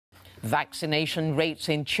Vaccination rates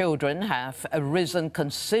in children have risen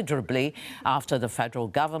considerably after the federal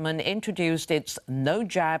government introduced its no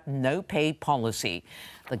jab, no pay policy.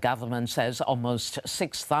 The government says almost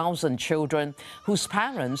 6,000 children whose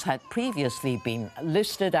parents had previously been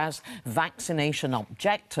listed as vaccination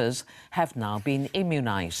objectors have now been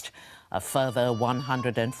immunized. A further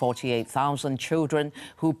 148,000 children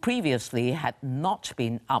who previously had not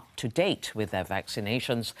been up to date with their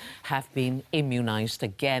vaccinations have been immunized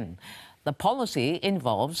again. The policy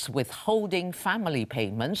involves withholding family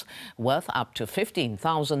payments worth up to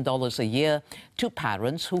 $15,000 a year to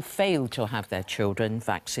parents who fail to have their children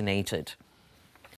vaccinated.